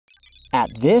At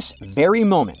this very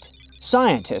moment,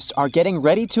 scientists are getting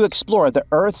ready to explore the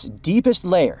Earth's deepest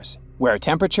layers, where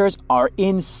temperatures are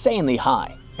insanely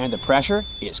high and the pressure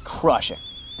is crushing.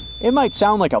 It might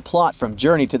sound like a plot from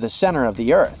Journey to the Center of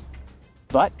the Earth,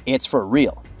 but it's for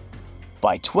real.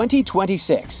 By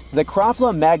 2026, the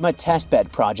Krafla Magma Test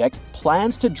Bed project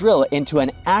plans to drill into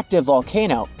an active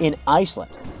volcano in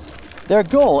Iceland. Their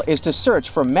goal is to search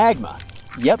for magma.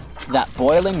 Yep, that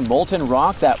boiling molten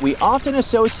rock that we often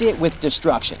associate with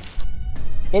destruction.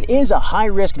 It is a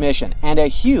high-risk mission and a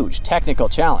huge technical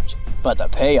challenge, but the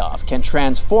payoff can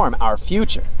transform our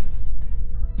future.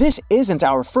 This isn't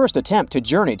our first attempt to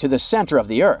journey to the center of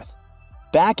the Earth.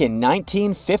 Back in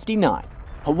 1959,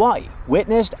 Hawaii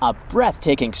witnessed a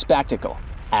breathtaking spectacle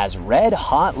as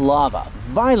red-hot lava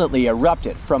violently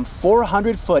erupted from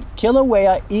 400-foot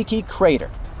Kilauea Iki crater.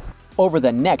 Over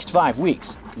the next 5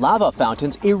 weeks, lava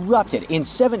fountains erupted in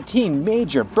 17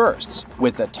 major bursts,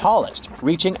 with the tallest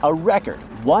reaching a record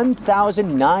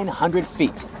 1,900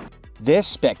 feet. This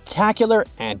spectacular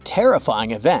and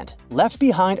terrifying event left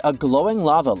behind a glowing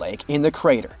lava lake in the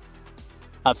crater.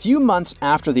 A few months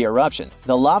after the eruption,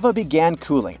 the lava began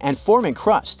cooling and forming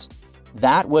crusts.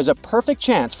 That was a perfect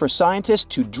chance for scientists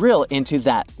to drill into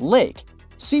that lake,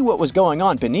 see what was going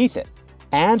on beneath it,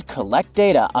 and collect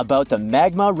data about the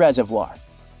magma reservoir.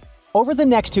 Over the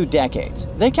next 2 decades,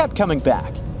 they kept coming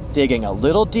back, digging a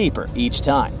little deeper each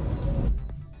time.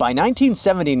 By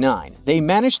 1979, they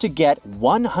managed to get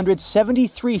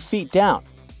 173 feet down.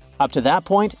 Up to that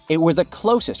point, it was the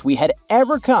closest we had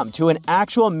ever come to an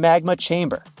actual magma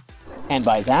chamber. And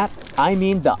by that, I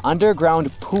mean the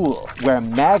underground pool where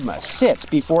magma sits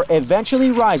before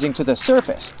eventually rising to the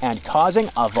surface and causing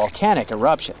a volcanic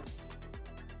eruption.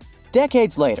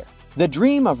 Decades later, the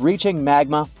dream of reaching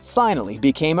magma finally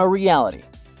became a reality.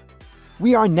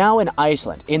 We are now in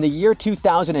Iceland in the year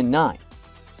 2009.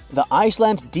 The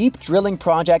Iceland Deep Drilling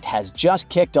Project has just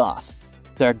kicked off.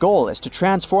 Their goal is to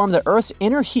transform the Earth's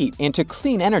inner heat into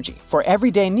clean energy for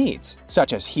everyday needs,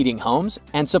 such as heating homes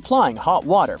and supplying hot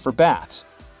water for baths.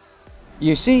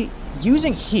 You see,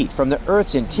 using heat from the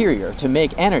Earth's interior to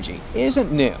make energy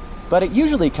isn't new, but it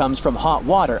usually comes from hot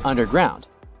water underground,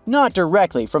 not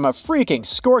directly from a freaking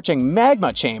scorching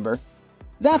magma chamber.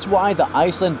 That's why the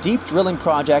Iceland Deep Drilling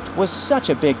Project was such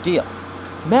a big deal.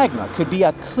 Magma could be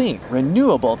a clean,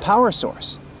 renewable power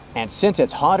source. And since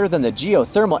it's hotter than the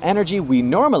geothermal energy we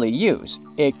normally use,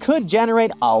 it could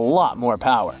generate a lot more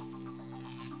power.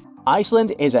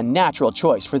 Iceland is a natural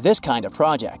choice for this kind of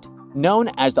project. Known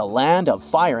as the land of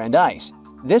fire and ice,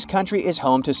 this country is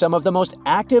home to some of the most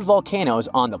active volcanoes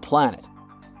on the planet.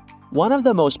 One of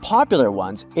the most popular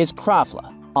ones is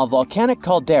Krafla, a volcanic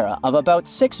caldera of about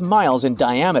 6 miles in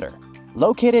diameter,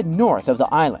 located north of the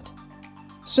island.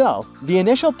 So, the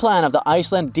initial plan of the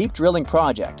Iceland Deep Drilling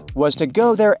Project was to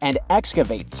go there and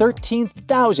excavate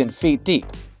 13,000 feet deep.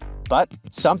 But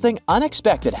something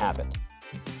unexpected happened.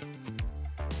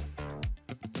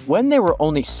 When they were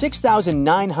only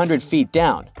 6,900 feet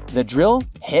down, the drill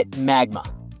hit magma.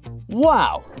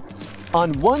 Wow!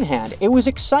 On one hand, it was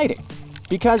exciting,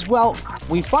 because, well,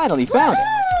 we finally found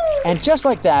it. And just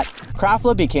like that,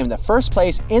 Krafla became the first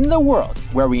place in the world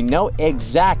where we know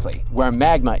exactly where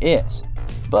magma is.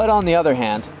 But on the other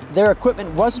hand, their equipment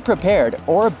wasn't prepared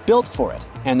or built for it,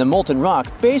 and the molten rock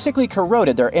basically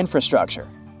corroded their infrastructure,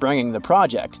 bringing the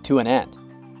project to an end.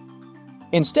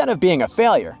 Instead of being a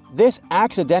failure, this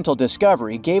accidental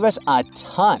discovery gave us a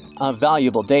ton of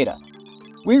valuable data.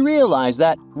 We realized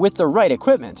that, with the right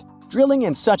equipment, drilling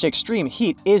in such extreme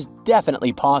heat is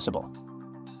definitely possible.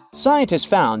 Scientists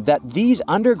found that these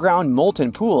underground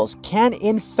molten pools can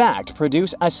in fact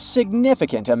produce a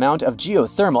significant amount of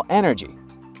geothermal energy.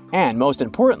 And most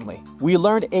importantly, we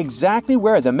learned exactly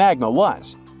where the magma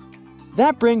was.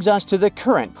 That brings us to the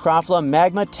current Krafla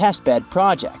Magma Test Bed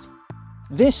project.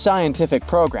 This scientific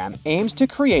program aims to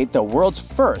create the world's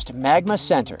first Magma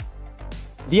Center.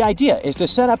 The idea is to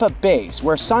set up a base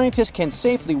where scientists can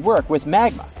safely work with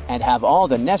magma and have all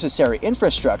the necessary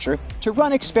infrastructure to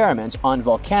run experiments on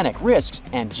volcanic risks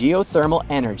and geothermal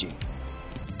energy.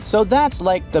 So that's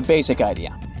like the basic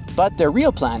idea. But their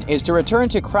real plan is to return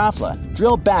to Krafla,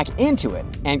 drill back into it,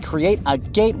 and create a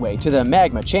gateway to the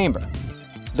magma chamber.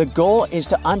 The goal is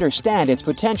to understand its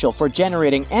potential for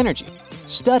generating energy,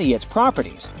 study its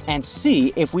properties, and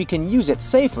see if we can use it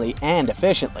safely and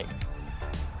efficiently.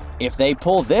 If they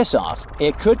pull this off,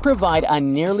 it could provide a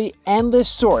nearly endless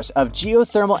source of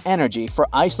geothermal energy for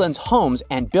Iceland's homes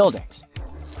and buildings.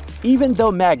 Even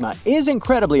though magma is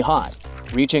incredibly hot,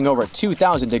 reaching over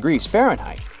 2,000 degrees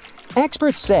Fahrenheit,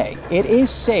 Experts say it is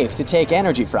safe to take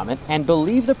energy from it and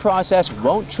believe the process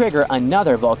won't trigger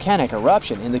another volcanic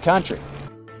eruption in the country.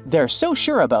 They're so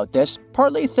sure about this,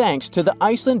 partly thanks to the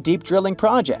Iceland deep drilling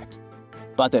project.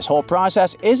 But this whole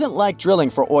process isn't like drilling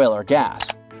for oil or gas.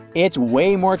 It's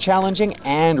way more challenging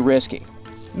and risky.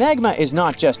 Magma is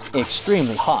not just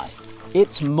extremely hot,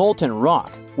 it's molten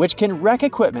rock, which can wreck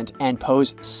equipment and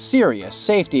pose serious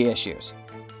safety issues.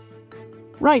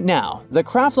 Right now, the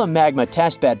Krafla Magma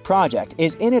Test Bed project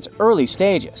is in its early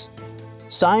stages.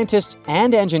 Scientists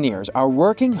and engineers are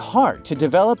working hard to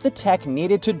develop the tech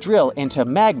needed to drill into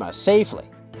magma safely.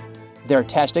 They're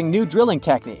testing new drilling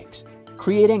techniques,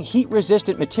 creating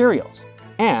heat-resistant materials,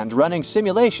 and running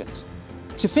simulations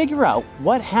to figure out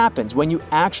what happens when you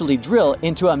actually drill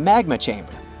into a magma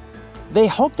chamber. They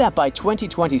hope that by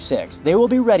 2026 they will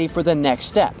be ready for the next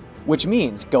step, which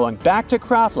means going back to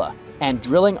Krafla and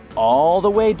drilling all the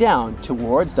way down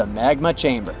towards the magma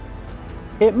chamber.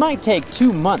 It might take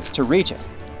 2 months to reach it.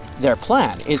 Their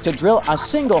plan is to drill a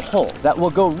single hole that will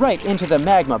go right into the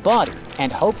magma body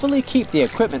and hopefully keep the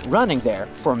equipment running there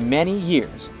for many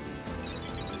years.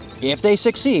 If they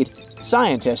succeed,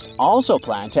 scientists also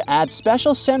plan to add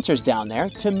special sensors down there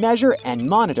to measure and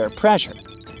monitor pressure.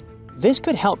 This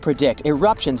could help predict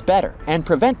eruptions better and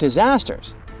prevent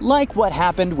disasters, like what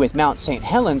happened with Mount St.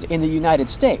 Helens in the United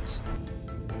States.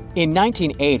 In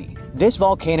 1980, this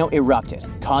volcano erupted,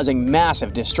 causing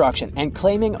massive destruction and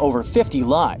claiming over 50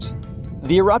 lives.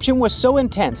 The eruption was so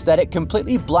intense that it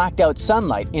completely blacked out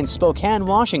sunlight in Spokane,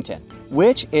 Washington,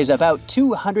 which is about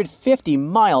 250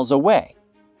 miles away.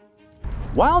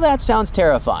 While that sounds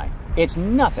terrifying, it's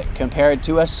nothing compared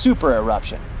to a super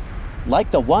eruption,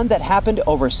 like the one that happened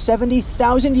over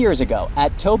 70,000 years ago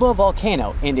at Toba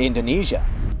Volcano in Indonesia.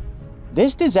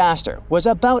 This disaster was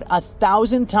about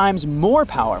 1,000 times more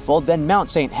powerful than Mount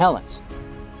St. Helens.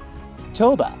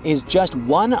 Toba is just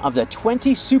one of the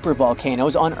 20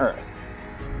 supervolcanoes on Earth.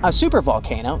 A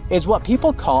supervolcano is what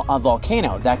people call a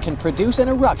volcano that can produce an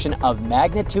eruption of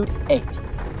magnitude 8.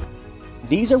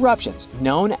 These eruptions,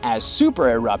 known as super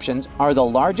eruptions, are the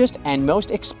largest and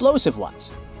most explosive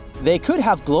ones. They could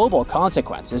have global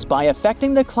consequences by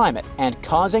affecting the climate and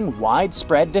causing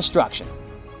widespread destruction.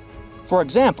 For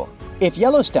example, if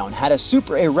Yellowstone had a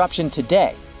super eruption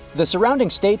today, the surrounding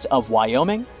states of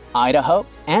Wyoming, Idaho,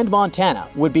 and Montana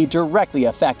would be directly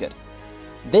affected.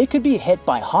 They could be hit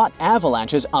by hot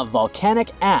avalanches of volcanic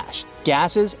ash,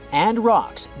 gases, and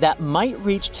rocks that might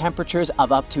reach temperatures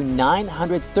of up to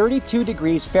 932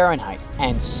 degrees Fahrenheit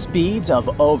and speeds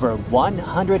of over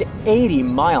 180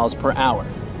 miles per hour.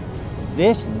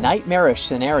 This nightmarish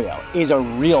scenario is a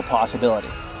real possibility,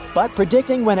 but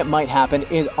predicting when it might happen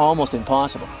is almost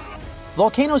impossible.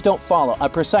 Volcanoes don't follow a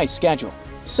precise schedule,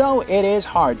 so it is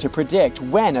hard to predict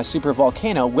when a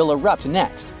supervolcano will erupt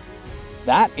next.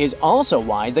 That is also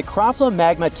why the Krafla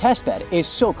Magma Test Bed is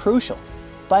so crucial.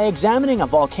 By examining a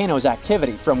volcano's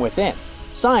activity from within,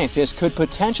 scientists could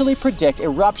potentially predict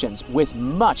eruptions with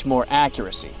much more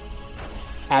accuracy.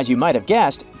 As you might have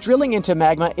guessed, drilling into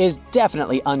magma is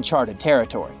definitely uncharted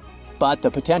territory, but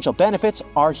the potential benefits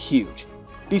are huge.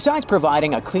 Besides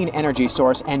providing a clean energy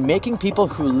source and making people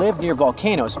who live near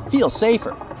volcanoes feel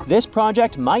safer, this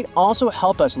project might also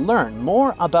help us learn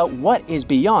more about what is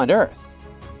beyond Earth.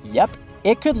 Yep,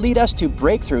 it could lead us to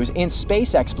breakthroughs in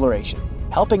space exploration,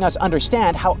 helping us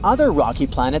understand how other rocky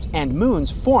planets and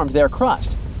moons formed their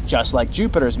crust, just like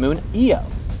Jupiter's moon Io,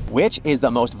 which is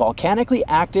the most volcanically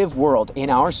active world in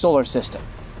our solar system.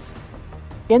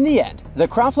 In the end, the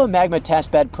Krafla Magma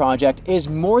Test Bed project is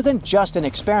more than just an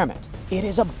experiment. It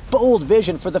is a bold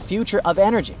vision for the future of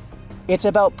energy. It's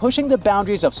about pushing the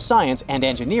boundaries of science and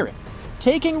engineering,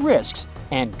 taking risks,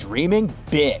 and dreaming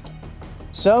big.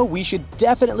 So we should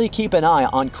definitely keep an eye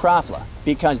on Krafla,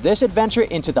 because this adventure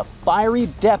into the fiery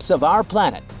depths of our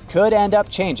planet could end up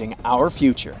changing our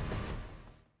future.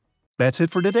 That's it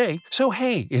for today. So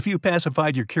hey, if you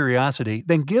pacified your curiosity,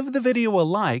 then give the video a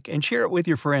like and share it with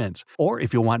your friends. Or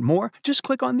if you want more, just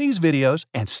click on these videos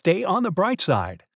and stay on the bright side.